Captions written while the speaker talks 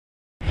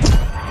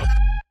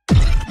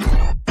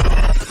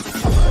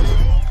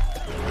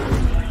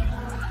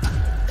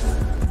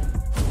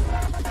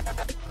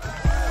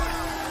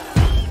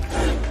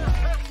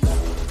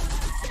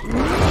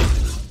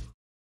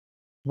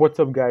What's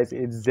up, guys?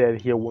 It's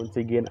Zed here once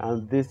again,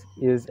 and this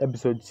is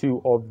episode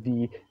 2 of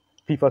the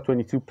FIFA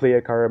 22 player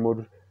career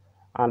mode.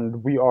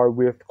 And we are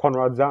with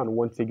Conrad Zan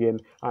once again.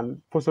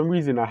 And for some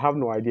reason, I have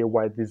no idea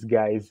why this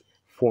guy's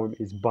form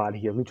is bad.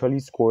 He has literally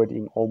scored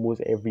in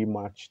almost every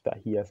match that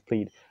he has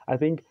played. I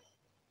think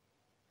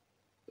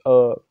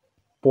 4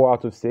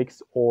 out of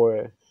 6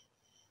 or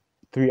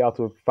 3 out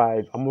of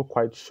 5. I'm not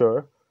quite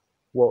sure.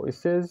 Well, it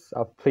says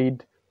I've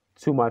played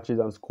 2 matches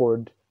and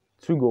scored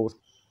 2 goals.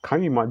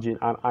 Can you imagine?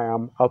 And I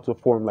am out of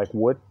form. Like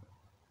what?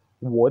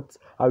 What?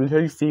 I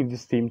literally saved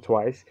this team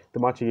twice. The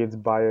match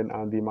against Bayern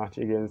and the match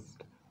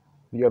against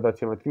the other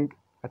team. I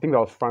think that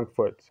was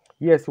Frankfurt.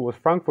 Yes, it was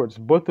Frankfurt.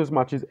 Both those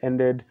matches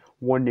ended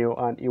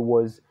 1-0, and it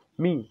was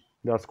me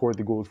that scored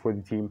the goals for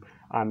the team.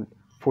 And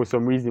for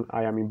some reason,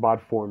 I am in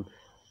bad form.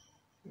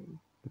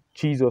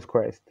 Jesus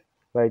Christ!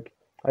 Like,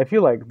 I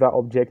feel like that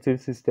objective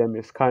system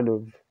is kind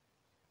of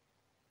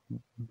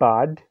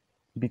bad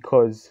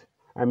because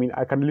I mean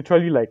I can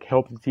literally like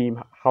help the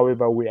team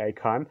however way I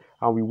can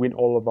and we win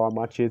all of our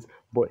matches.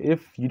 But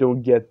if you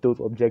don't get those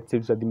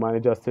objectives that the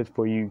manager sets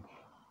for you,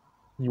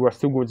 you are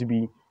still going to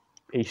be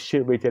a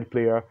shit rated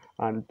player.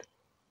 And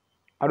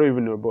I don't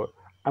even know, but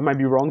I might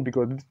be wrong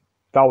because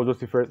that was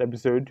just the first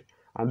episode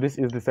and this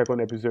is the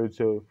second episode.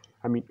 So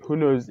I mean, who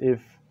knows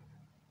if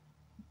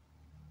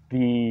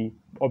the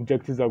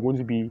objectives are going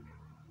to be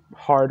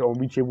hard,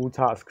 unreachable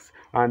tasks.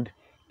 And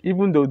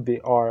even though they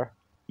are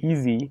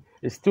easy,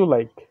 it's still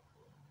like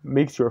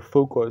makes your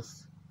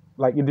focus,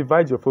 like it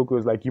divides your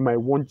focus. Like you might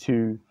want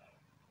to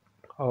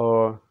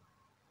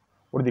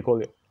what do they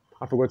call it,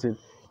 I've forgotten.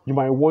 You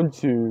might want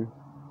to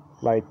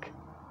like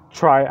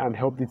try and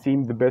help the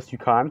team the best you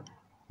can,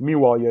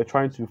 meanwhile you're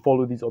trying to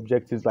follow these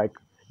objectives like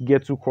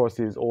get 2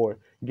 crosses or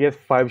get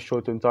 5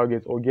 shots on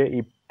target or get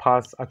a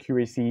pass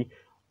accuracy,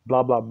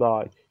 blah blah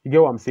blah. You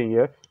get what I'm saying?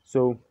 Yeah.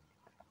 So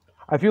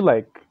I feel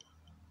like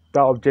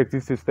that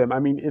objective system, I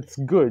mean, it's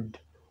good,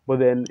 but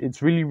then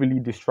it's really,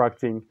 really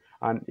distracting,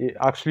 and it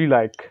actually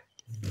like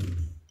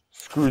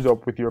screws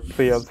up with your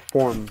player's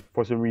form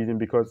for some reason.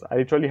 Because I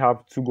literally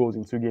have 2 goals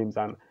in 2 games,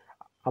 and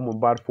I'm on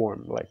bad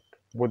form. Like,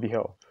 what the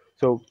hell?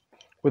 So,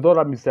 with all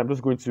that being said, I'm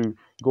just going to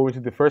go into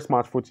the first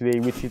match for today,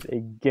 which is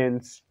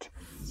against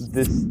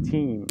this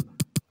team,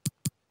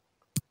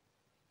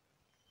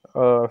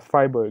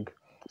 Freiburg.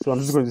 So I'm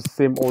just going to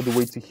sim all the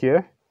way to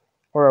here.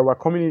 All right, we're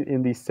coming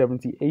in the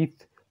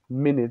 78th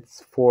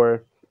minutes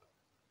for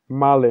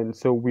Marlin.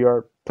 So we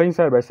are playing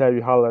side by side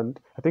with Haaland.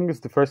 I think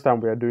it's the first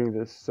time we are doing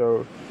this.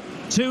 So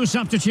 2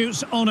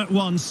 substitutes on at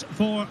once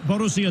for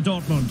Borussia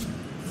Dortmund.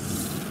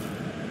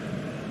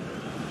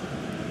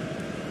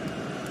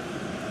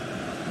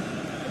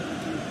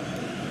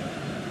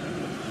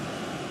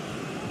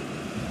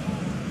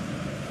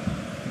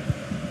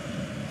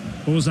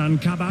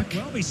 Ozan Kabak.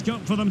 Well, be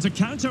scope for them to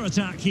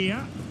counter-attack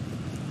here.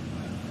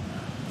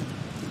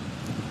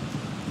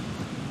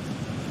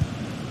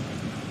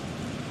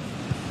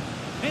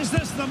 Is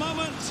this the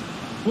moment?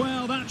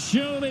 Well, that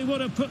surely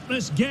would have put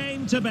this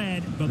game to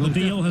bed. But the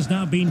deal has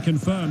now been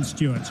confirmed,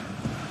 Stuart.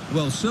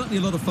 Well, certainly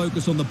a lot of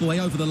focus on the boy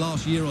over the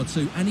last year or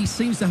two, and he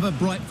seems to have a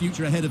bright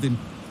future ahead of him.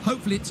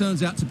 Hopefully it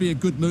turns out to be a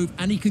good move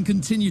and he can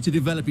continue to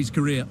develop his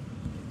career.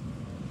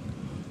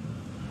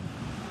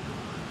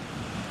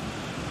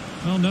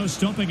 Well, no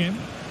stopping him.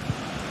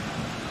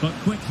 But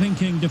quick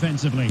thinking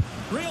defensively.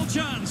 Real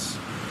chance.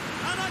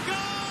 And a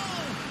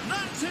goal!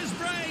 That's his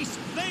brace.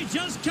 They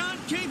just can't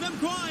keep him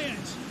quiet.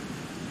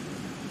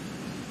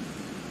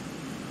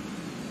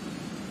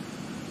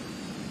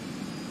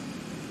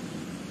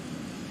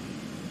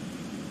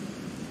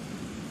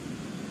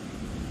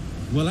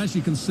 Well, as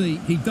you can see,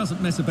 he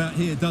doesn't mess about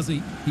here, does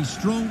he? He's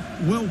strong,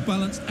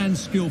 well-balanced and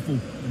skillful.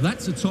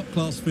 That's a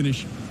top-class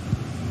finish.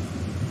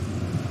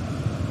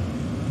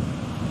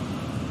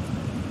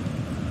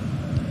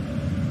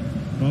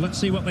 Well, let's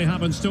see what they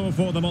have in store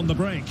for them on the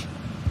break.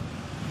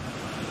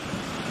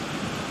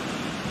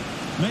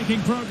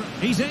 Making progress.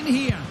 He's in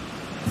here.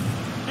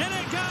 In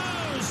it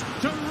goes!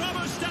 To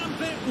rubber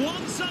stamp it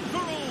once and for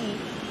all.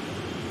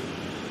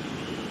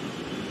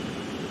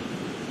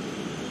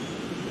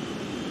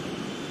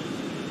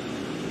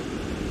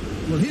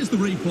 Well, here's the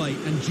replay,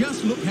 and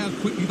just look how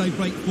quickly they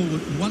break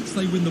forward once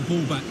they win the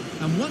ball back.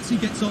 And once he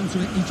gets onto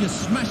it, he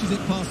just smashes it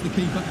past the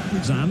keeper.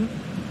 Zan.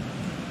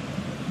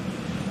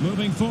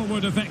 Moving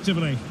forward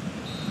effectively.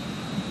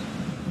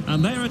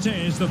 And there it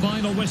is, the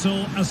final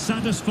whistle, a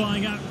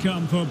satisfying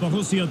outcome for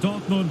Borussia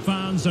Dortmund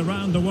fans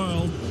around the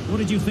world. What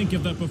did you think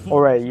of their performance?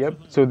 all right, yep.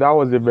 So that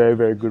was a very,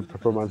 very good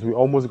performance. We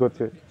almost got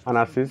an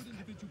assist,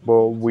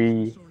 but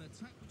we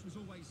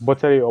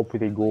buttered it up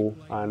with a goal.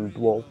 And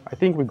well, I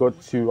think we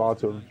got 2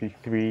 out of the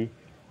 3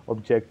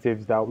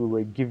 objectives that we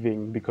were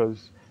giving,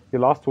 because the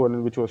last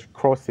one, which was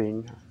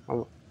crossing,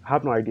 I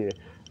have no idea.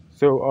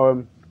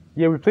 So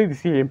yeah, we played the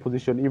CAM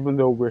position even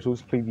though we're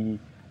supposed to play the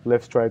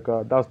left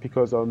striker. That's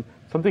because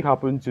something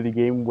happened to the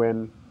game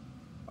when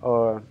I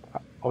was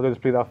going to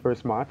play that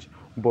first match,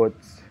 but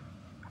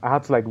I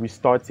had to like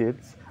restart it,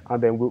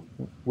 and then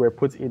we're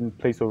put in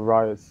place of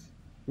Royce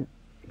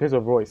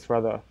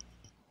rather.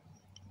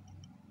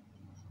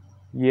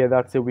 Yeah,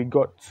 that's it. We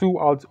got 2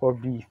 out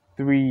of the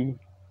 3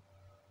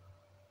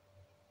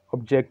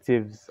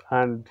 objectives,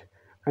 and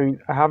I mean,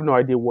 I have no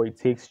idea what it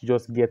takes to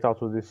just get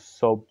out of this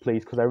sub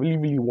place because I really,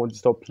 really want to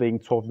stop playing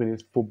 12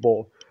 minutes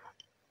football.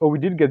 Oh, we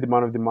did get the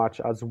man of the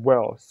match as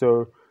well,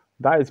 so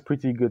that is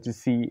pretty good to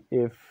see.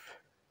 If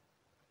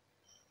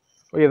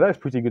oh yeah, that is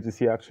pretty good to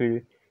see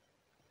actually.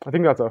 I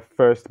think that's our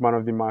first man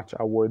of the match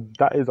award.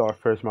 That is our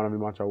first man of the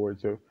match award.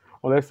 So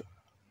unless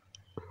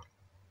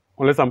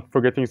I'm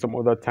forgetting some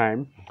other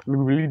time, we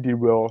really did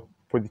well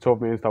for the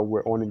 12 minutes that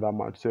we're on in that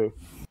match. So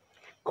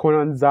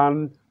Conrad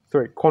Zan,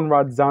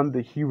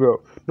 the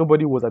hero.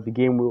 Nobody was at the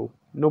game will.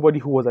 Nobody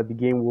who was at the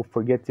game will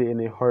forget it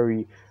in a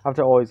hurry.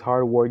 After all his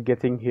hard work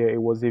getting here,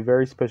 it was a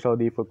very special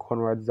day for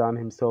Conrad Zan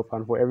himself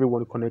and for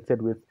everyone connected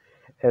with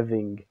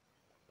Eving.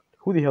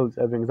 Who the hell is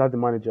Eving? Is that the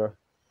manager?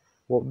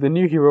 Well, the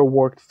new hero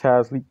worked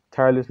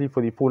tirelessly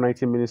for the full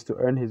 90 minutes to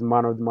earn his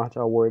Man of the Match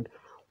award,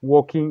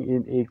 walking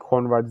in a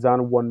Conrad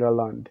Zan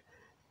wonderland.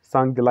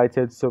 Sang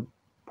delighted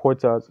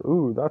supporters.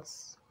 Ooh,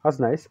 that's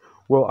nice.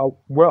 Well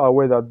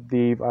aware that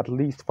they've at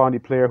least found a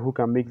player who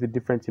can make the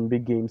difference in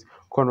big games.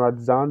 Conrad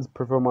Zan's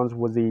performance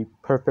was a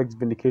perfect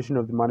vindication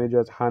of the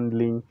manager's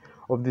handling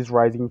of this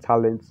rising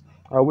talent.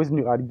 I always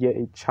knew I'd get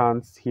a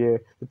chance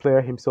here, the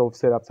player himself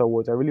said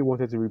afterwards. I really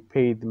wanted to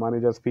repay the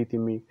manager's faith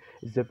in me.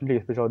 It's definitely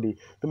a special day.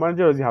 The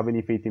manager doesn't have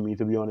any faith in me,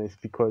 to be honest,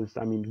 because,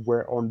 I mean,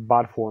 we're on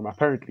bad form,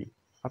 apparently.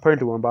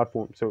 Apparently, we're on bad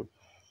form. So,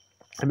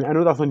 I mean, I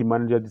know that's not the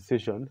manager's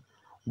decision,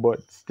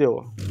 but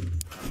still.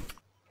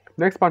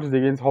 Next match is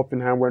against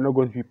Hoffenheim. We're not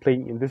going to be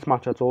playing in this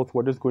match at all, so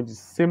we're just going to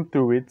sim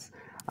through it,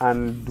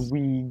 and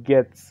we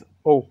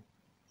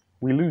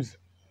lose.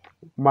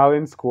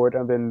 Malin scored,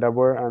 and then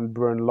Dabur and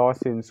Björn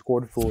Larsen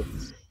scored for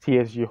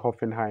TSG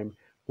Hoffenheim.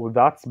 Well,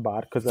 that's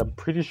bad because I'm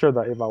pretty sure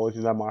that if I was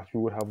in that match,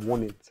 we would have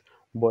won it.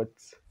 But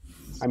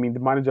I mean, the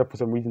manager for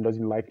some reason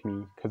doesn't like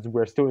me because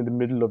we're still in the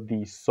middle of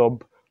the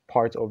sub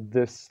part of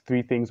this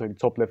 3 things on the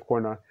top left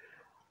corner.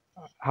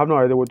 I have no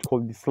idea what to call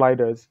it, the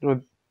sliders.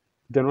 No,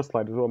 they're not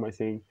sliders. What am I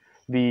saying?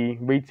 The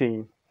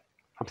rating.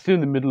 I'm still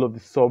in the middle of the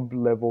sub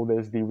level.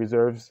 There's the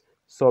reserves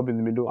sub in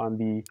the middle and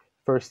the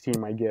first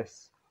team, I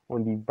guess,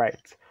 on the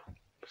right.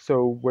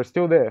 So we're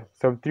still there.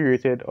 73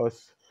 rated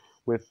us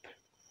with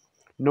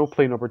no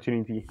playing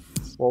opportunity.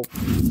 Well,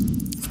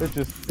 let's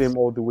just sim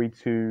all the way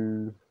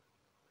to.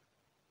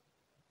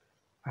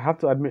 I have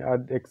to admit,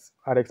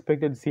 I'd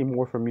expected to see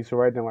more from you. So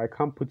right now, I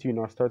can't put you in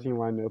our starting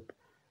lineup.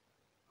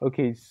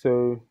 Okay,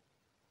 so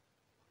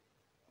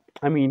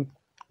I mean,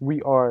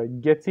 we are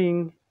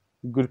getting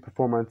good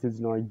performances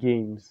in our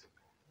games,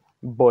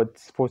 but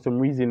for some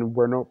reason,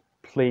 we're not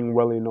playing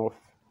well enough.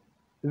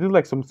 Is this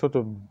like some sort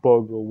of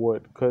bug or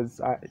what?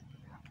 Because I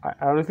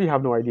honestly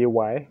have no idea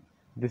why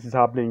this is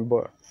happening,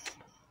 but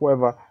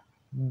whatever.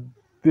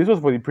 This was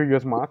for the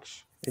previous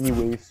match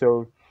anyway,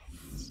 so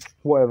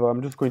whatever.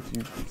 I'm just going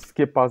to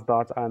skip past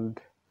that and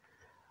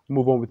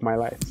move on with my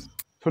life.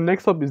 So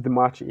next up is the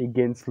match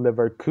against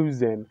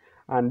Leverkusen,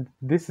 and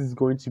this is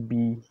going to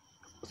be.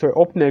 So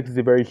up next is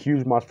a very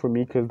huge match for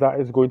me because that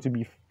is going to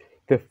be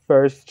the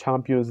first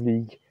Champions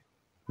League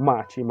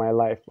match in my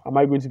life. Am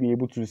I going to be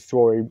able to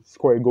score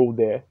a goal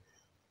there?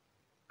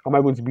 Am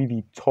I going to be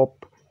the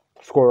top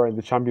scorer in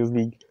the Champions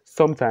League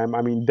sometime?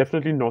 I mean,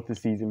 definitely not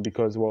this season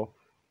because, well,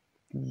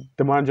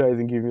 the manager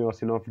isn't giving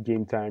us enough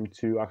game time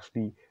to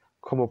actually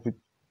come up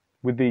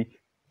with the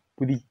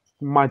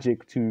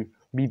magic to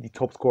be the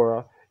top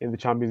scorer in the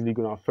Champions League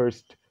in our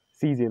first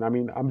season. I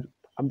mean,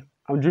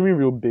 I'm dreaming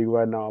real big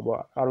right now,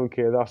 but I don't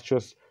care. That's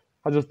just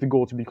the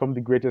goal, to become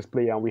the greatest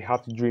player, and we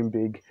have to dream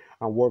big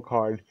and work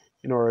hard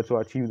in order to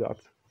achieve that.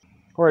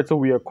 All right, so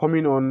we are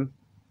coming on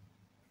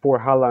for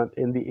Haaland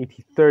in the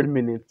 83rd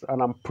minute,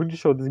 and I'm pretty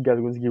sure this guy is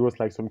going to give us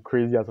like some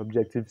crazy ass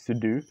objectives to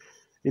do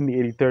in the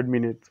 83rd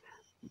minute,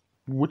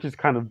 which is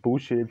kind of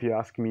bullshit if you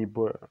ask me,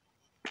 but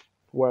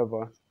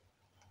whatever.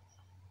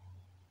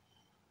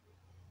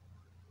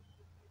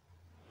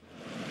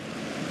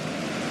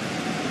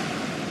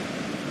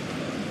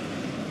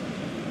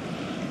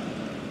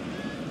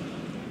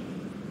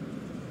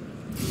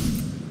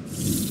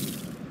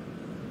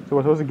 So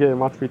we're supposed to get a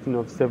match rating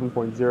of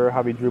 7.0,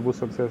 have a dribble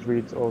success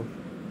rate of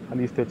at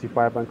least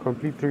 35, and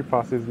complete 3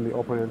 passes in the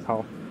opponent's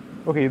half.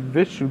 Okay,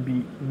 this should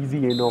be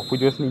easy enough. We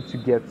just need to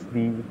get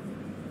the.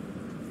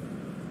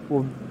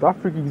 Well, that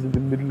free kick is in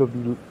the middle of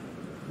the.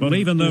 Well,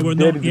 even though we're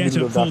not yet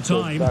at full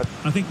time,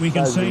 I think we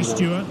can say,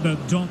 Stuart, that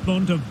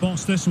Dortmund have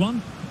bossed this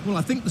one. Well,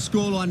 I think the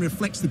scoreline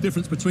reflects the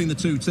difference between the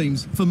two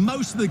teams. For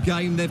most of the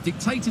game, they've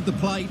dictated the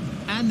play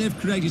and they've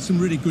created some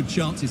really good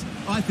chances.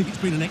 I think it's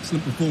been an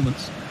excellent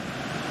performance.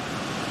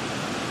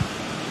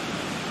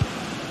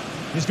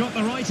 He's got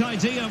the right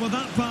idea with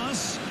that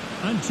pass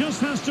and just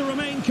has to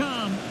remain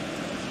calm.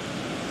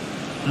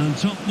 And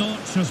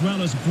top-notch as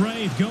well as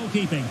brave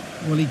goalkeeping.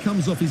 Well, he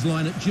comes off his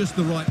line at just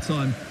the right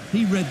time.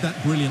 He read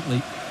that brilliantly.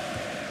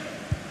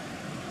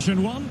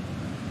 One.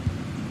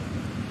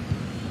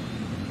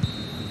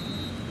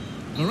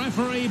 The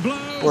referee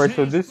blows. Alright,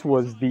 so this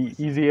was the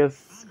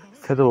easiest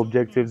set of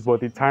objectives, but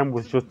the time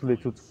was just too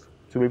little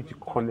to be able to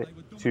connect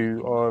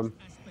to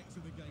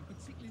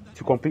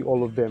complete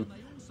all of them.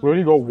 We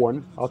only got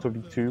one out of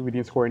the two. We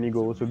didn't score any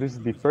goals. So this is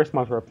the first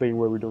match we're playing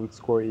where we don't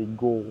score a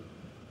goal.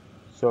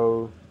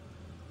 So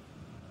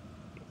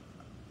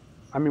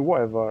I mean,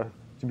 whatever,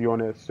 to be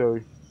honest. So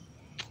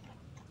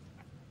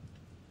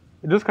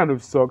it just kind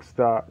of sucks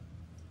that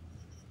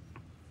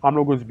I'm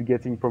not going to be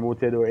getting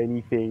promoted or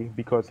anything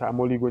because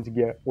I'm only going to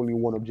get only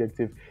one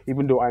objective,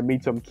 even though I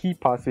made some key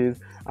passes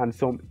and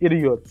some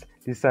idiot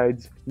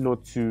decides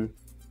not to.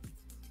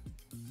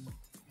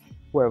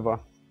 Whatever.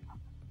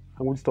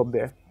 I'm going to stop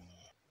there.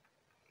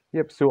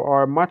 Yep, so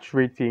our match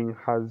rating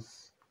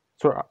has,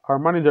 so our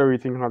manager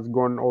rating has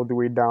gone all the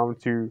way down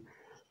to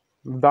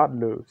that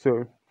low.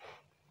 So,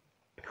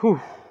 whew,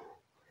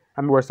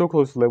 I mean, we're so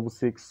close to level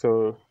 6,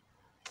 so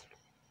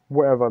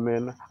whatever,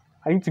 man.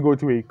 I need to go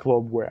to a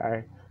club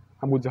where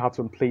I'm going to have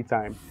some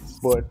playtime.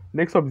 But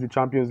next up is the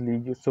Champions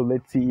League, so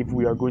let's see if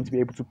we are going to be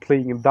able to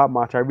play in that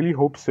match. I really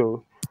hope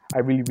so. I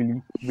really,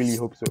 really, really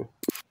hope so.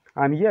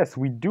 And yes,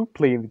 we do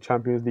play in the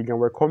Champions League, and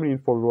we're coming in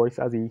for Royce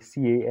as a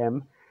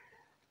CAM.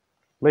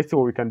 Let's see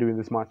what we can do in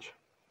this match.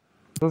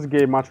 Let's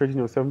get a match rating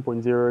of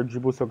 7.0,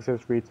 dribble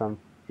success rate, and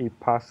a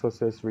pass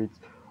success rate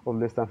of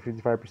less than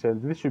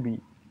 55%. This should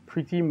be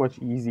pretty much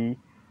easy.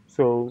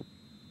 So,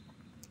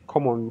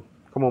 come on,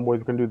 boys,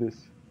 we can do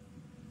this.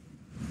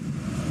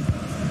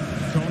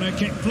 Corner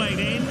kick played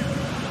in.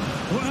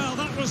 Well,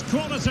 that was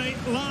quality.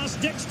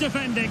 Last ditch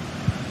defending.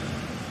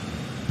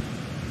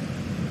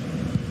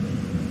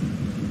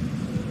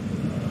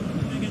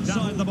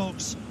 Inside the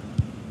box.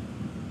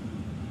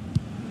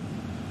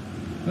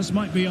 This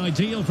might be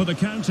ideal for the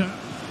counter.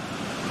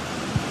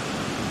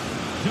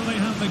 Do they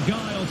have the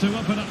guile to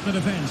open up the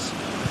defence?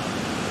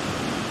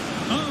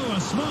 Oh, a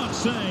smart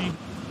save.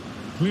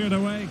 Cleared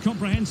away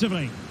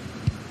comprehensively.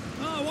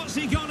 Oh, what's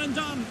he gone and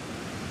done?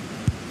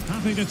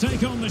 Happy to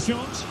take on the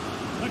shot.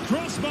 The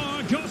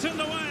crossbar got in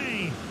the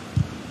way.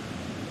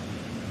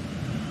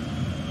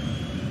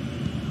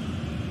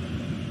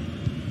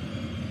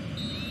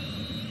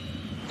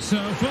 So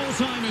full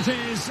time it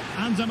is,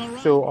 and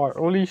so our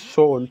only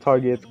shot on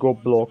target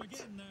got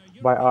blocked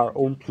by our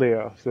own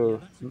player. So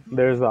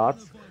there's that.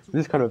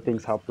 These kind of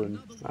things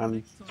happen, and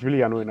it's really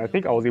annoying. I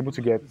think I was able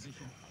to get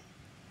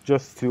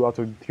just 2 out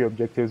of the 3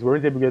 objectives. We're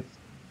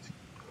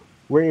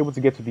able to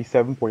get to the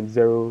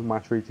 7.0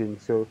 match rating.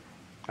 So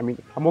I mean,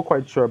 I'm not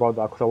quite sure about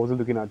that because I wasn't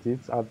looking at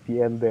it at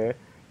the end there.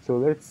 So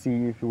let's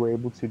see if we were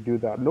able to do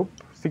that. Nope,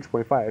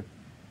 6.5.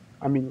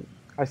 I mean,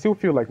 I still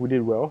feel like we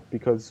did well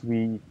because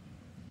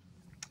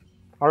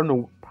I don't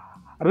know.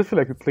 I just feel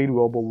like we played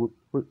well, but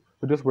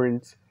we just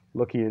weren't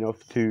lucky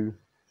enough to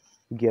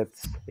get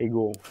a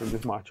goal in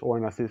this match or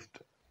an assist.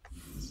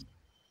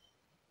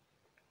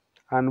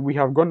 And we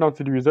have gone down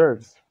to the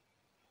reserves.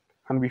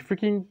 And we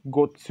freaking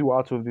got 2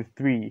 out of the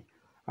 3.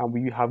 And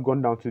we have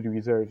gone down to the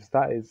reserves.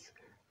 That is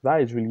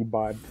really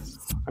bad.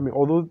 I mean,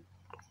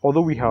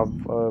 although we have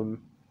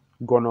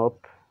gone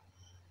up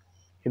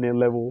in a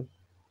level.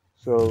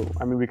 So,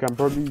 I mean, we can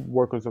probably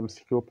work on some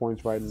skill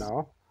points right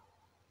now.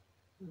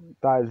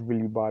 That is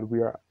really bad.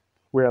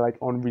 We're like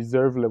on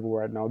reserve level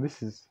right now.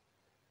 This is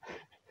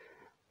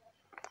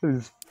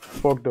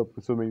fucked up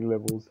with so many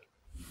levels.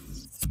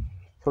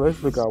 So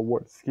let's look at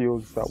what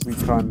skills that we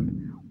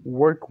can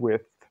work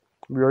with.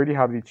 We already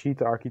have the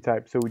cheetah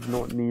archetype, so we do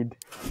not need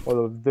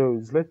all of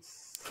those.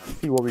 Let's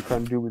see what we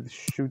can do with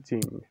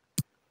shooting.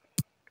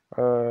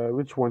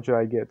 Which one should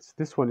I get?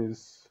 This one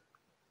is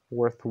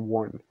worth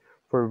 1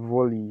 for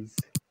volleys.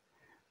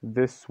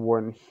 This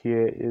one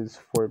here is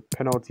for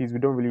penalties. We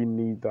don't really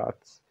need that.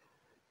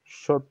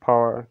 Shot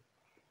power.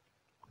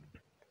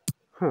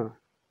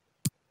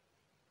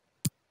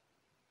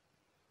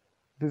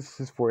 This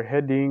is for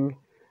heading.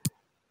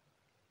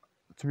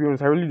 To be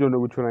honest, I really don't know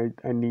which one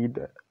I need.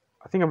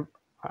 I think I'm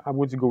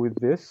going to go with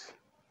this.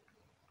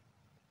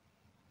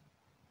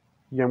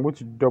 Yeah, I'm going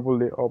to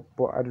double it up,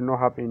 but I do not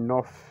have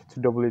enough to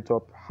double it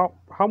up.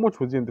 How much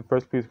was it in the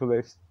first place?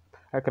 Because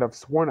I could have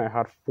sworn I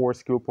had 4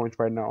 skill points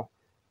right now.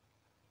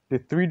 The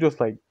 3 just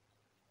like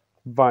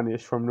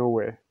vanished from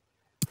nowhere.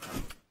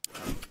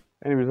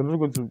 Anyways, I'm just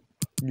going to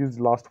use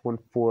the last one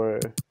for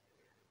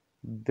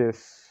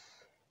this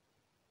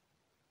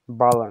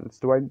balance.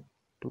 Do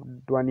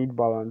I need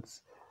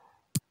balance?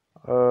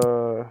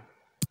 Oh,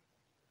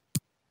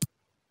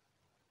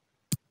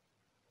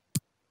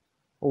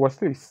 what's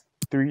this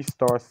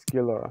 3-star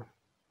skiller?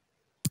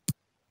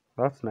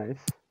 That's nice.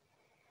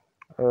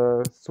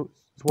 So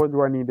what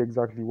do I need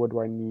exactly? What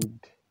do I need?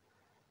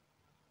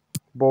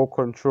 Ball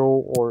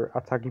control or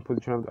attacking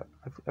position?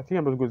 I think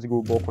I'm just going to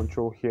go ball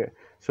control here.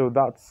 So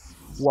that's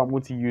what I'm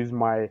going to use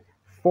my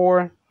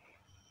 4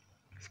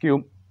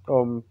 skill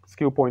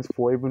points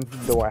for, even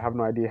though I have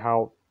no idea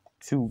how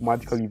 2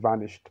 magically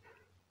vanished.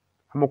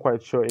 I'm not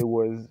quite sure it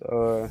was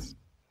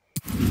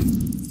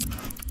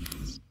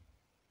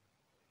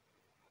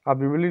I've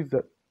been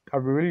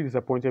really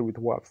disappointed with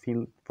what I've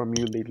seen from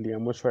you lately.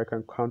 I'm not sure I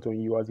can count on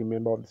you as a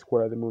member of the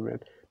squad at the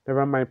moment.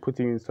 Never mind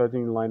putting you in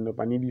starting lineup.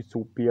 I need you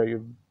to be at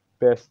your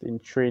best in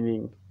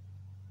training.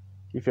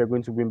 if you're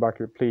going to win back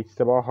your place. It's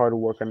about hard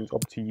work and it's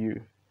up to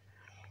you.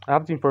 I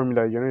have to inform you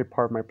that you're not a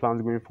part of my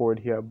plans going forward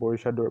here at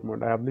Borussia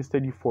Dortmund. I have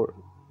listed you for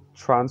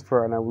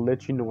transfer and I will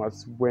let you know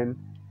as when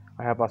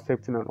I have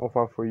accepted an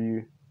offer for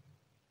you.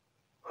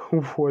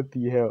 What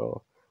the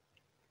hell?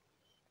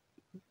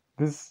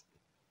 This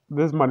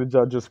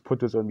manager just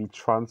put us on the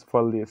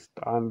transfer list,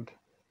 and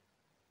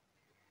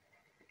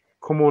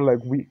come on, like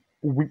we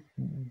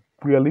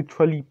are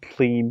literally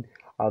playing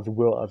as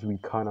well as we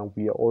can and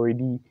we are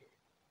already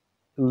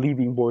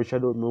leaving Borussia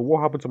Dortmund.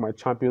 What happened to my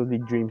Champions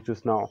League dreams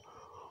just now?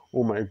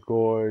 Oh my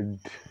god.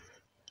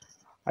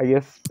 I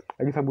guess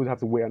I'm going to have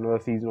to wait another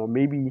season, or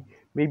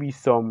maybe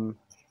some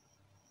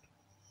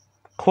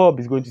club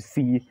is going to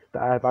see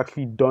that I've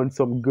actually done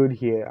some good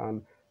here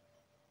and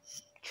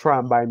try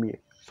and buy me.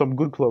 Some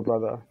good club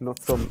rather,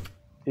 not some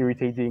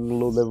irritating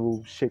low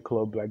level shit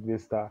club like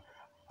this that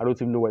I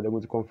don't even know where they're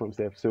going to come from,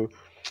 Steph. So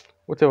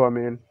whatever,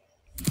 man.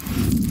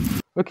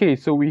 Okay,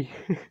 so we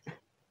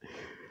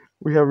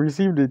we have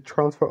received a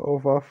transfer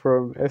offer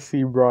from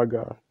SC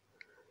Braga.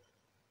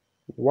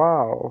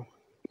 Wow.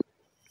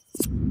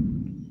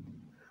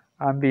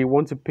 And they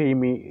want to pay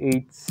me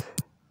 8.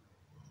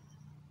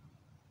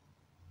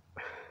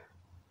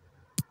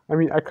 I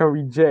mean, I can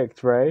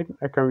reject, right?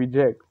 I can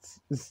reject.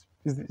 Is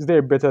there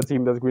a better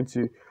team that's going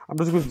to... I'm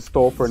just going to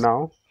stall for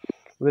now.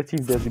 Let's see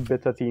if there's a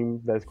better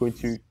team that's going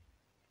to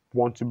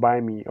want to buy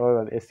me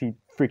other than SC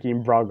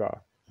freaking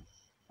Braga.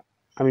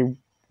 I mean,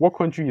 what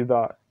country is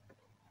that?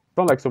 It's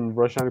not like some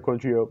Russian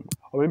country or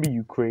maybe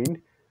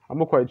Ukraine. I'm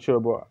not quite sure,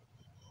 but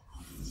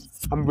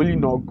I'm really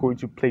not going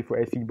to play for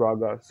SC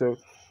Braga. So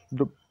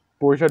the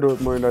Borussia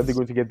Dortmund, are they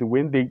going to get the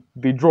win?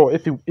 They draw.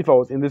 If I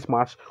was in this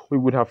match, we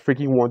would have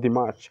freaking won the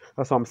match.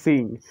 That's what I'm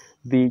saying.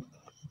 This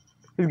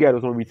guy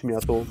does not rate me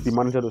at all. The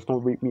manager does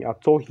not rate me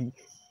at all. He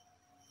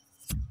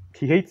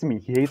hates me.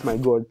 He hates my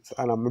guts,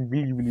 and I'm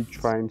really, really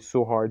trying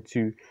so hard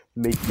to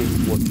make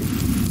things work in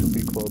this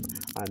stupid club.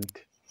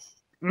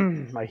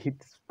 And I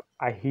hate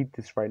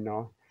this right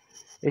now.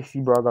 SC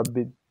Braga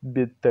bid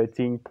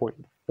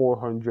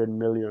 13.400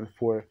 million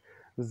for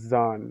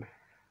Zan.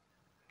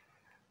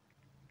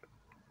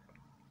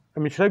 I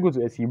mean, should I go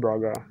to SC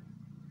Braga?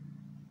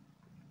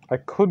 I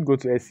could go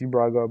to SC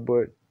Braga,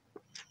 but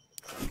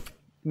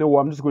no,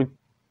 I'm just going.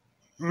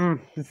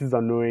 This is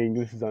annoying.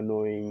 This is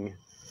annoying.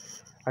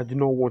 I do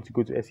not want to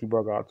go to SC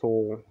Braga at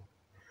all.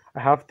 I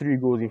have 3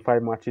 goals in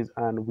 5 matches,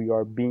 and we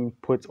are being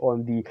put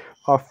on the.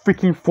 Our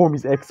freaking form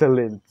is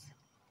excellent.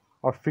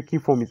 Our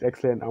freaking form is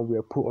excellent, and we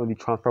are put on the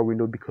transfer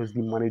window because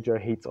the manager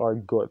hates our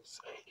guts.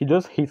 He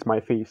just hates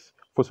my face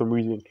for some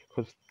reason,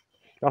 because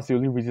that's the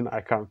only reason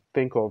I can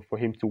think of for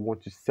him to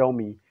want to sell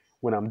me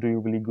when I'm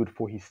doing really good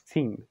for his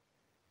team.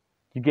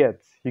 You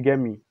get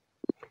me?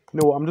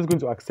 No, I'm just going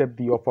to accept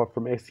the offer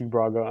from SC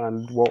Braga,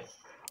 and well,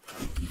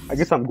 I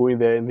guess I'm going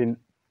there in the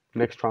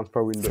next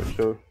transfer window.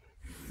 So,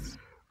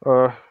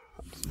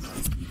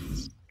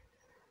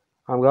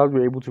 I'm glad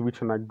we're able to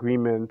reach an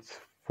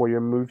agreement for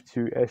your move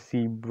to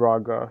SC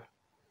Braga.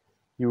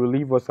 You will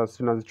leave us as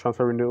soon as the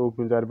transfer window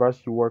opens. I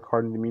advise you work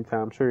hard in the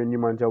meantime. I'm sure your new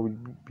manager will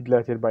be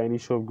delighted by any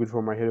show of good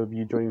from ahead of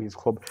you joining his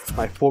club.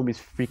 My form is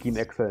freaking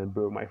excellent,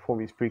 bro. My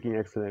form is freaking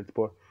excellent.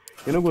 But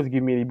you're not going to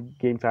give me any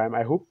game time.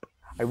 I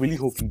really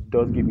hope he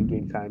does give me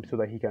game time so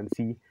that he can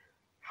see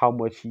how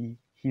much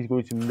he's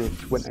going to miss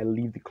when I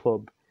leave the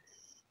club.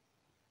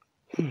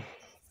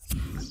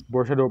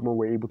 Borussia Dortmund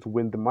were able to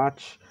win the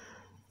match.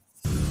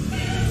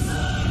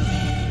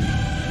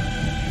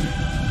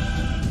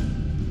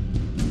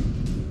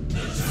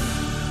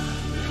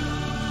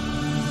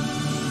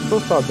 So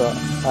sad that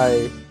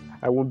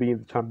I won't be in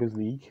the Champions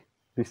League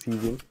this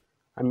season.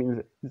 I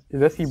mean,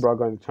 is SC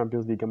Braga in the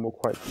Champions League? I'm not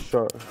quite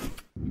sure.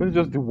 This is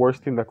just the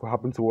worst thing that could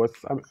happen to us.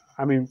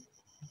 I mean,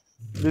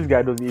 this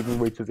guy doesn't even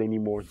rate us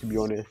anymore, to be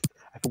honest.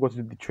 I forgot to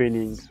do the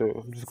training, so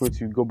I'm just going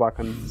to go back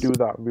and do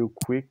that real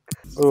quick.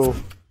 Oh,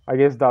 I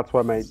guess that's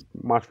why my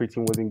match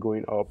rating wasn't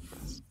going up.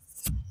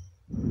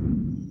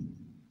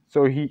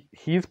 So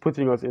he's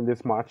putting us in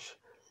this match.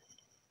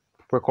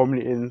 We're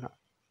coming in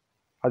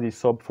as a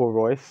sub for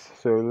Royce.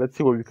 So let's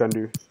see what we can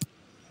do.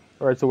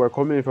 Alright, so we're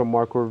coming in from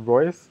Marco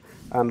Royce.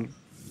 And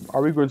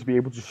are we going to be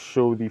able to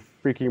show the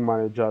freaking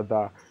manager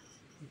that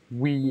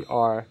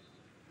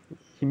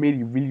he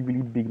made a really,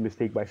 really big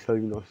mistake by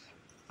selling us.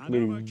 He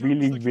made a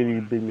really, really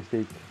big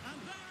mistake.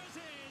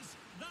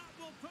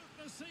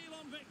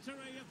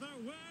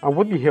 And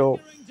what the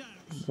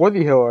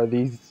hell are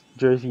these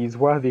jerseys?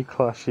 Why are they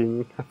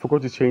clashing? I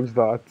forgot to change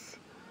that.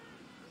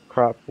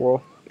 Crap.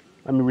 Well,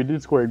 I mean, we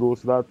did score a goal,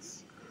 so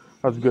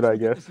that's good, I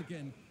guess.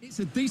 It's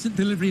a decent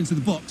delivery into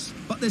the box,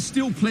 but there's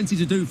still plenty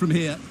to do from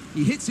here.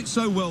 He hits it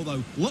so well,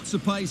 though. Lots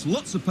of pace,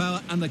 lots of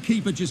power, and the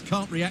keeper just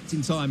can't react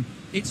in time.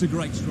 It's a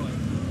great strike.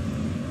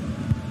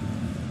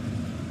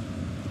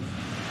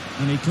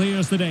 And he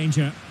clears the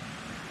danger.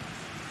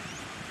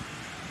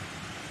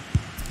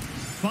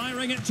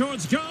 Firing it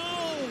towards goal.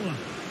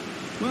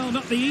 Well,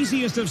 not the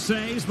easiest of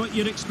saves, but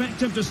you'd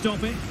expect him to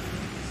stop it.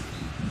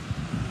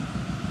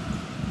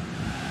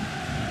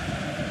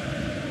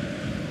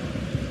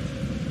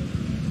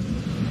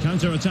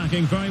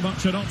 Counter-attacking, very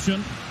much an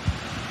option.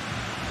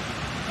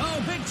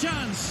 Oh, big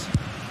chance.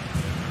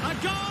 A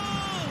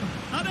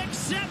goal! An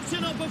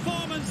exceptional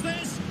performance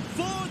this.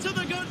 4 to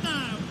the good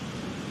now.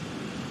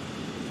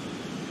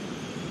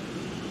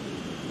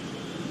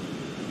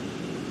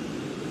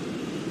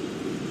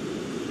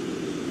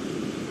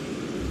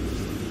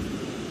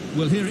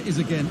 Well, here it is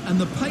again,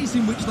 and the pace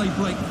in which they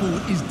break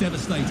forward is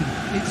devastating.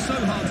 It's so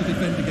hard to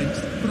defend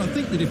against, but I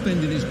think the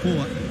defending is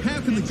poor.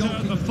 How can the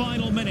goalkeeper... the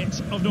final minute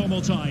of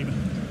normal time.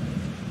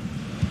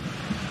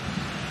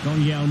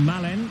 Daniel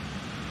Malen.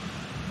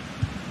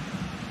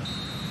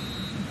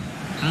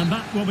 And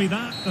that will be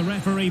that. The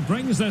referee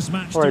brings this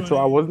match Alright, so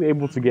I wasn't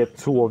able to get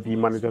 2 of the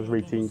manager's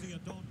ratings.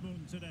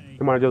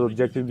 The manager's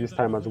objective this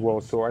time as well,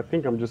 so I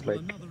think I'm just like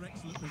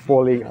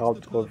falling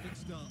out of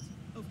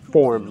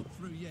form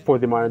for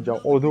the manager.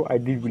 Although I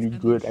did really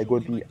good, I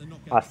got the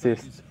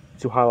assist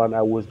to Haaland.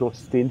 I was not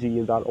stingy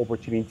in that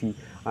opportunity,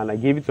 and I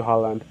gave it to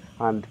Haaland,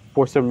 and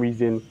for some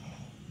reason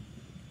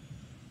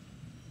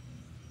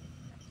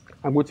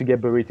I'm going to get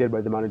berated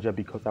by the manager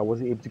because I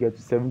wasn't able to get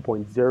to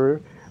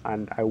 7.0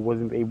 and I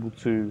wasn't able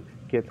to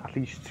get at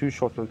least 2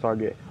 shots on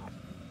target,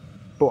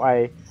 but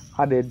I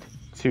added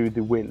to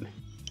the win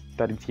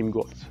that the team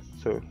got.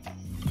 So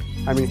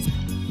I mean,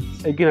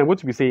 again, I'm going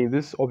to be saying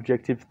this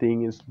objective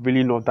thing is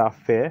really not that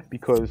fair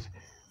because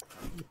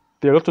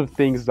there are a lot of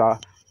things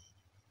that,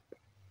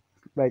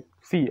 like,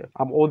 see,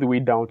 I'm all the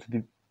way down to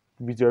the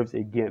reserves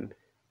again.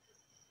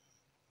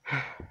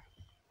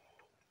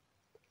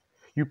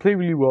 You play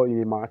really well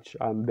in a match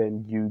and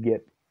then you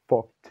get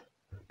fucked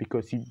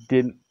because you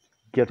didn't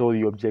get all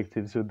the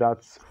objectives. So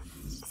that's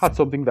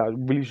something that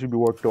really should be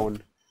worked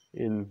on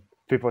in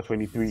FIFA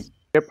 23.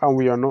 Yep, and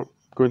we are not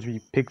going to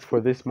be picked for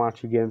this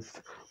match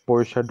against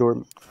Borussia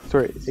Dortmund,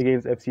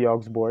 against FC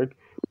Augsburg.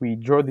 We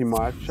draw the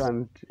match,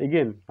 and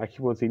again, I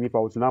keep on saying if I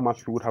was in that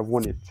match, we would have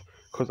won it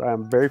because I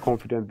am very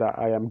confident that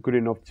I am good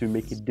enough to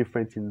make a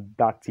difference in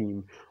that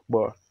team.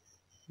 But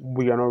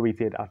we are not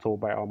rated at all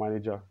by our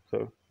manager,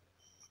 so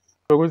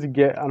we're going to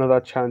get another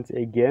chance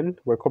again.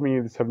 We're coming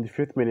in the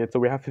 75th minute, so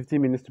we have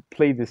 15 minutes to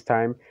play this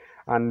time,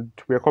 and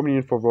we're coming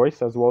in for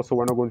Royce as well, so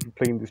we're not going to be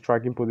playing the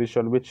striking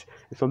position, which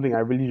is something I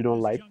really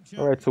don't like.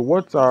 Alright, so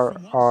what are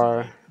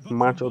our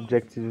match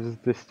objectives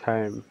this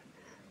time?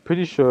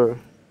 Pretty sure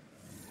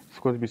it's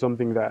going to be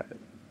something that,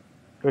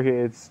 okay,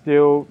 it's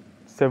still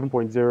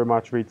 7.0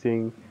 match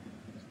rating,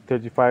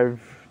 35%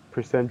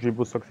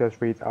 dribble success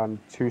rate, and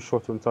 2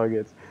 shots on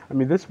target. I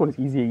mean, this one is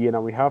easy again,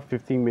 and we have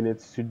 15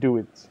 minutes to do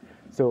it.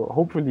 So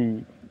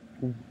hopefully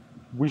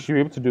we should be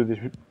able to do this.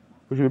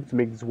 We should be able to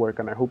make this work,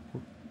 and I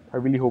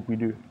really hope we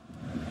do.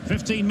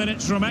 15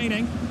 minutes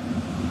remaining.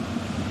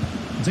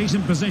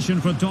 Decent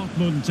position for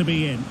Dortmund to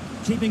be in.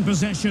 Keeping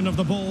possession of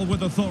the ball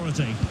with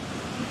authority.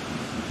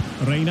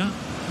 Reina.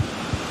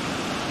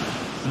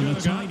 And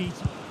a tidy,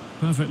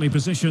 perfectly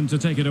positioned to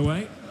take it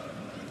away.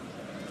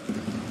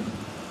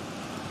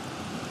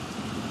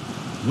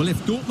 Well, if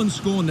Dortmund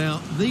score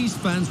now, these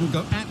fans will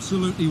go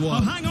absolutely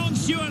wild. Oh, hang on,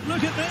 Stuart,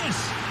 look at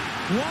this.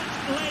 What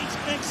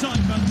late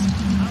excitement.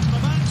 And the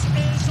match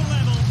is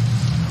level.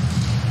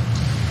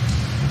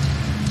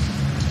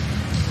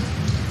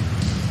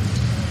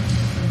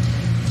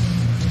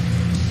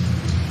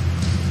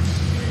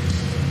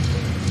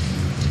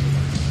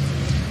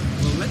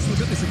 Well, let's look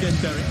at this again,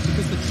 Derek,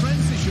 because the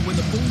transition when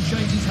the ball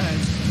changes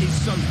hands is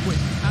so quick,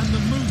 and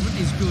the movement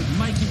is good,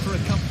 making for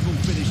a comfortable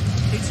finish.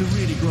 It's a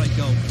really great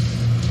goal.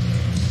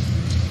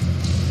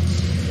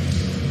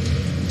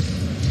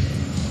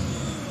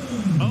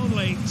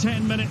 Only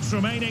 10 minutes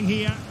remaining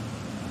here.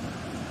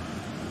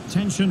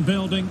 Tension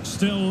building,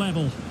 still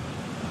level.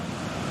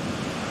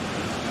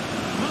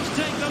 Must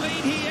take the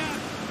lead here.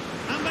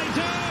 And they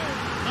do.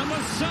 And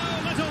with so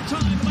little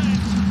time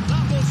left,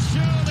 that will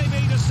surely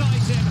be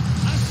decisive.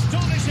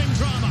 Astonishing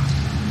drama.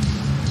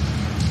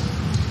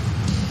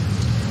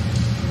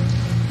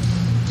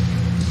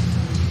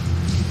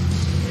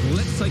 Well,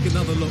 let's take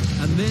another look.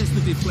 And there's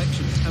the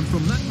deflection. And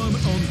from that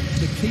moment on,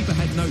 the keeper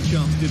had no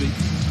chance, did he?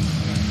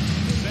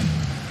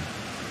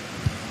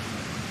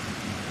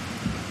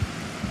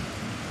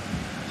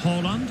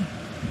 Haaland,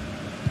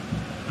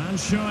 and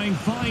showing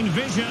fine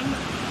vision.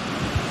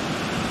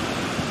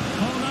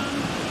 Haaland,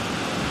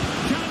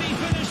 can he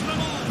finish them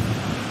off?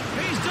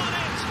 He's done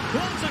it!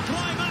 What a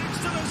climax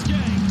to this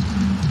game!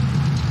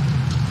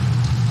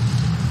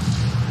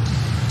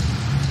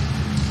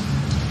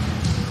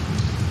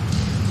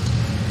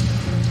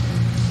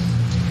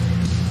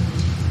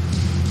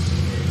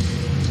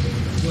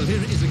 Well,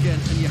 here it is again,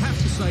 and you have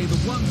to say the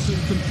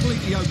 1-2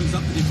 completely opens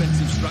up the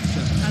defensive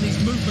structure, and his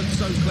movement's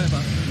so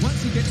clever.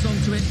 Once he gets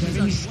onto it,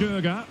 Kevin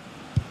Stöger.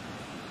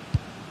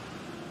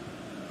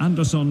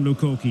 Anderson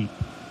Lukoki.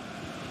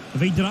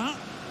 Vidra.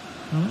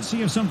 Well, let's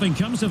see if something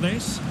comes of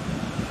this.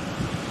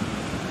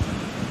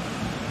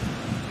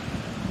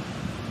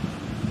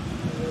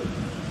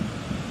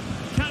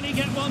 Can he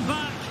get one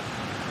back?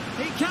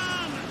 He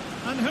can!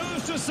 And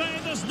who's to say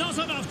there's not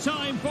enough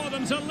time for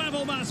them to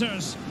level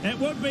matters? It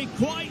would be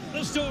quite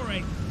the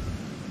story.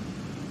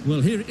 Well,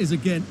 here it is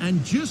again,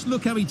 and just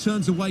look how he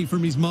turns away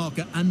from his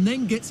marker and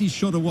then gets his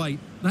shot away.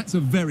 That's a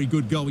very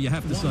good goal, you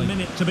have to say. 1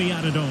 minute to be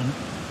added on.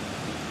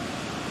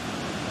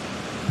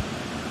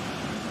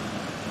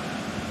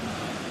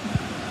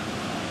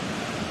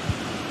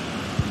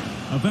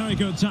 A very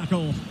good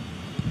tackle.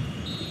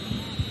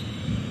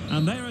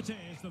 And there it is.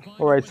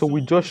 All right, so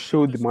we just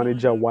showed the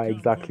manager why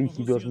exactly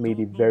he just made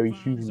a very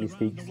huge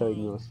mistake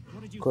selling us,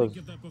 because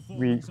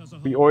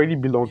we already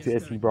belong to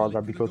SC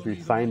Braga because we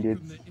signed it.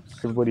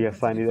 Everybody has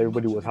signed it.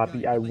 Everybody was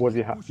happy. I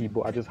wasn't happy,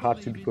 but I just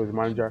had to because the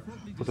manager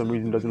for some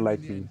reason doesn't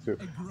like me. So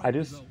I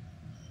just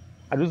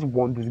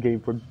won this game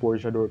for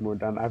Borussia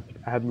Dortmund, and I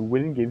have been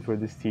winning games for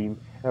this team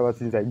ever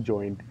since I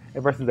joined.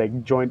 Ever since I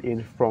joined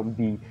in from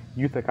the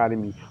youth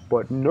academy,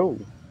 but no,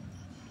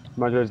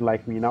 manager doesn't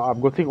like me. Now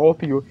I'm getting all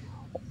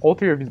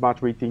three of his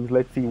match ratings.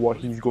 Let's see what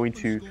he's going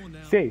to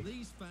say.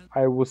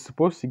 I was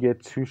supposed to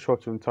get 2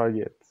 shots on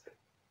target.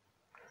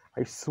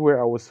 I swear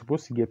I was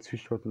supposed to get 2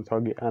 shots on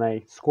target, and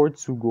I scored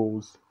 2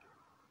 goals.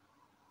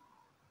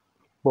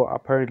 But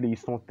apparently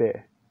it's not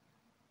there.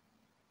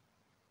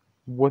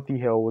 What the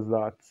hell was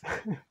that?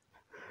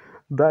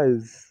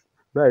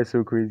 that is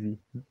so crazy.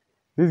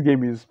 This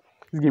game is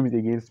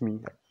against me.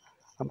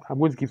 I'm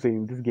going to keep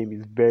saying this game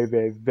is very,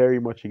 very, very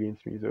much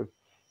against me. So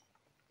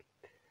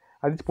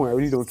at this point, I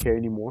really don't care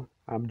anymore.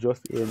 I'm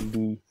just in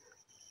the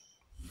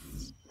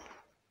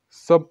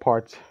sub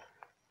part,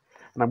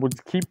 and I'm going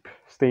to keep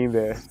staying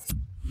there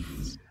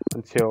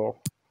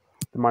until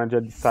the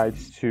manager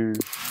decides to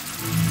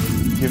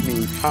give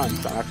me a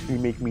chance and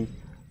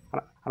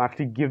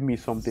actually give me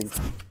something.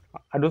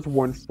 I just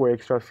want 4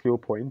 extra skill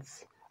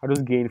points. I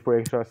just gained 4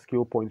 extra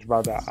skill points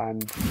rather,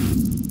 and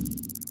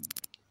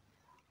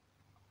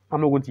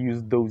I'm not going to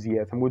use those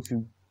yet. I'm going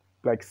to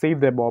save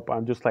them up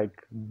and just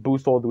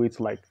boost all the way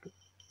to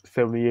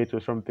 78 or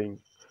something.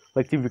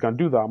 Let's see if we can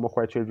do that. I'm not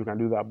quite sure if we can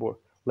do that, but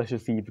let's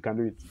just see if we can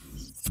do it.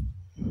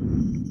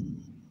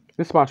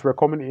 This match we're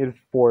coming in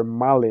for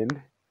Malin,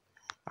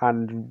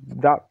 and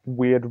that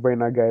weird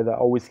Reina guy that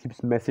always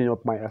keeps messing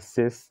up my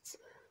assists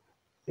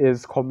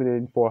is coming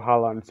in for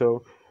Haaland.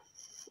 So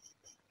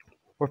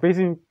we're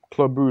facing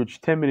Club Brugge,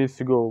 10 minutes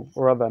to go,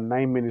 or rather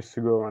 9 minutes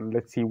to go, and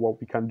let's see what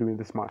we can do in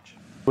this match.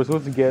 We're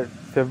supposed to get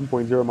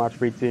 7.0 match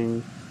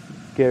rating,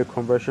 get a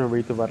conversion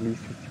rate of at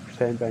least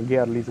 50%, and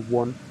get at least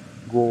 1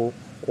 goal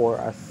or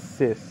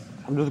assist.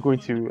 I'm just going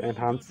to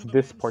enhance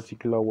this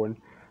particular one,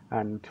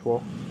 and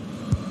well,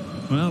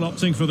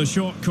 opting for the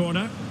short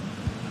corner.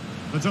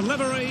 The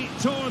delivery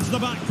towards the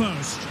back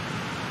post.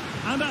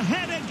 And a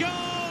headed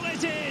goal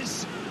it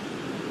is!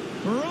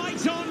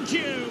 Right on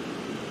cue.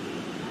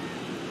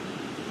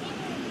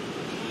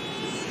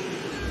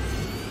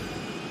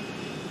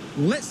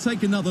 Let's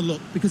take another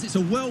look, because it's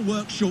a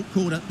well-worked short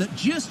corner that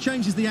just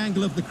changes the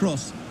angle of the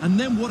cross. And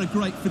then what a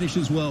great finish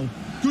as well.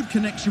 Good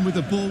connection with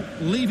the ball,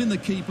 leaving the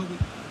keeper.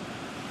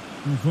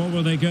 And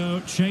forward they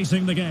go,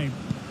 chasing the game.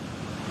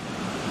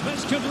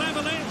 This could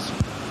level it,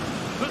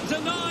 but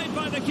denied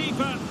by the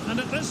keeper. And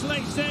at this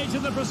late stage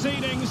in the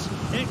proceedings,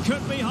 it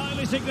could be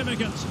highly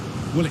significant.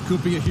 Well, it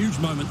could be a huge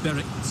moment,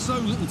 Derek. So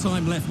little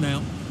time left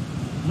now.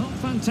 Not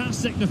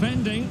fantastic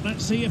defending.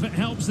 Let's see if it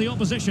helps the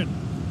opposition.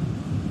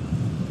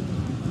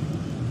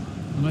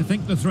 And I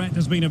think the threat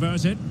has been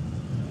averted.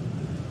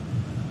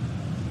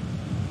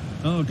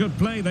 Oh, good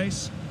play,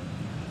 this.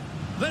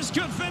 This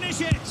could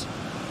finish it.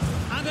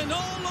 And in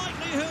all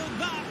likelihood,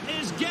 that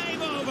is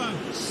game over.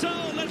 So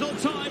little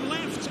time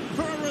left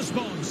for a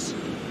response.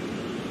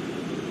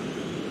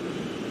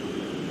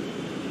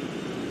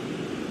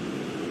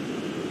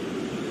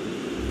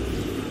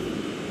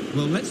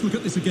 Well, let's look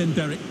at this again,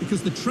 Derek,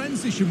 because the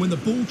transition when the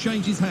ball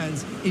changes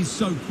hands is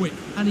so quick,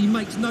 and he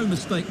makes no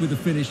mistake with the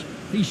finish.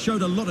 He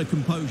showed a lot of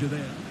composure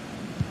there.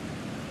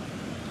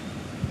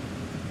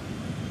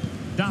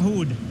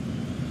 Dahoud.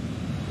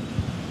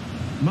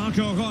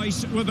 Marco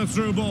Reus with the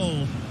through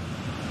ball.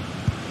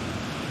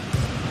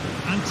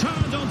 And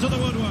turned onto the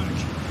woodwork.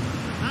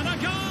 And a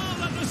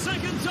goal at the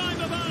second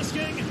time of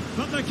asking,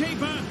 but the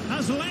keeper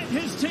has let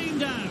his team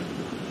down.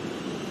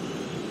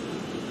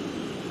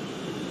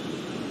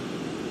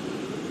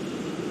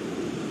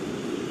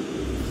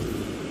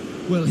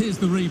 Well, here's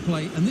the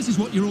replay, and this is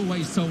what you're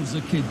always told as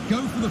a kid.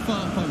 Go for the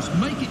far post,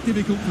 make it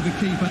difficult for the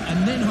keeper,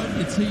 and then hope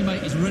your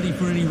teammate is ready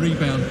for any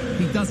rebound.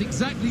 He does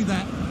exactly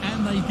that,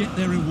 and they get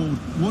their reward.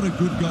 What a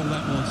good goal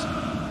that was.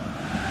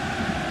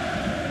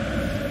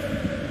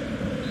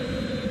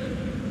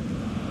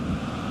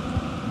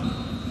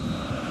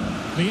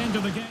 The end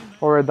of the game.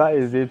 Alright, that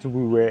is it.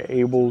 We were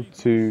able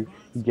to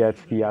get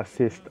the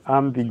assist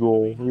and the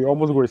goal. We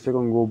almost got a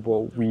second goal,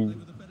 but we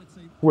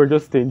were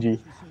just stingy,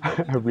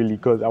 really,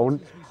 because I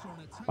wanted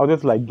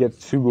to get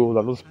 2 goals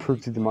and just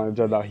prove to the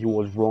manager that he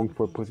was wrong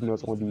for putting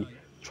us on the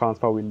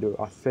transfer window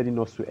and sending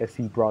us to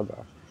SC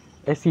Braga.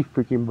 SC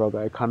freaking Braga.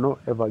 I cannot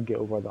ever get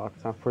over that.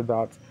 And for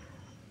that,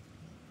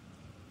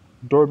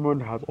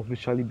 Dortmund has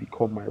officially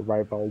become my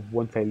rival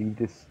once I leave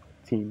this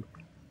team.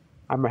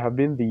 I might have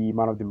been the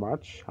man of the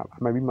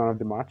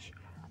match.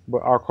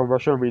 But our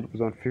conversion rate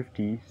was on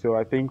 50, so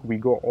I think we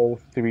got all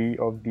 3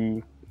 of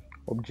the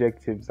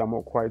objectives. I'm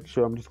not quite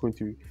sure. I'm just going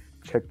to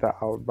check that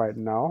out right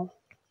now.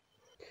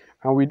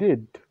 And we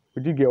did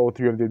get all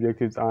 3 of the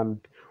objectives, and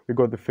we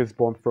got the fist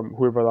bump from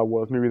whoever that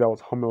was. Maybe that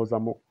was Hummels.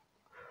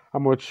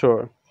 I'm not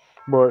sure,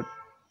 but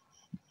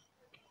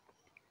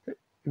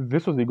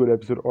this was a good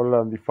episode. Other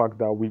than the fact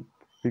that we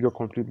got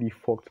completely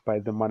fucked by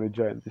the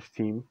manager in this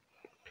team.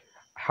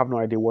 I have no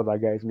idea what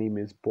that guy's name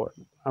is, but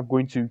I'm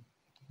going to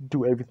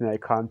do everything I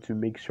can to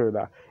make sure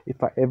that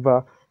if I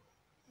ever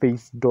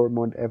face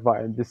Dortmund ever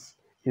in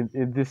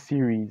this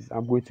series,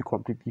 I'm going to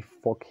completely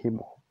fuck him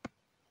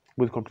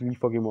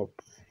up.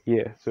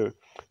 Yeah, so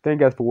thank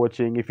you guys for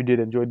watching. If you did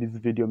enjoy this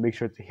video, make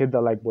sure to hit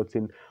that like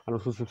button and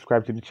also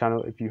subscribe to the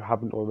channel if you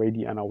haven't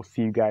already, and I will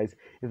see you guys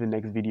in the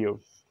next video.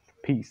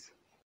 Peace.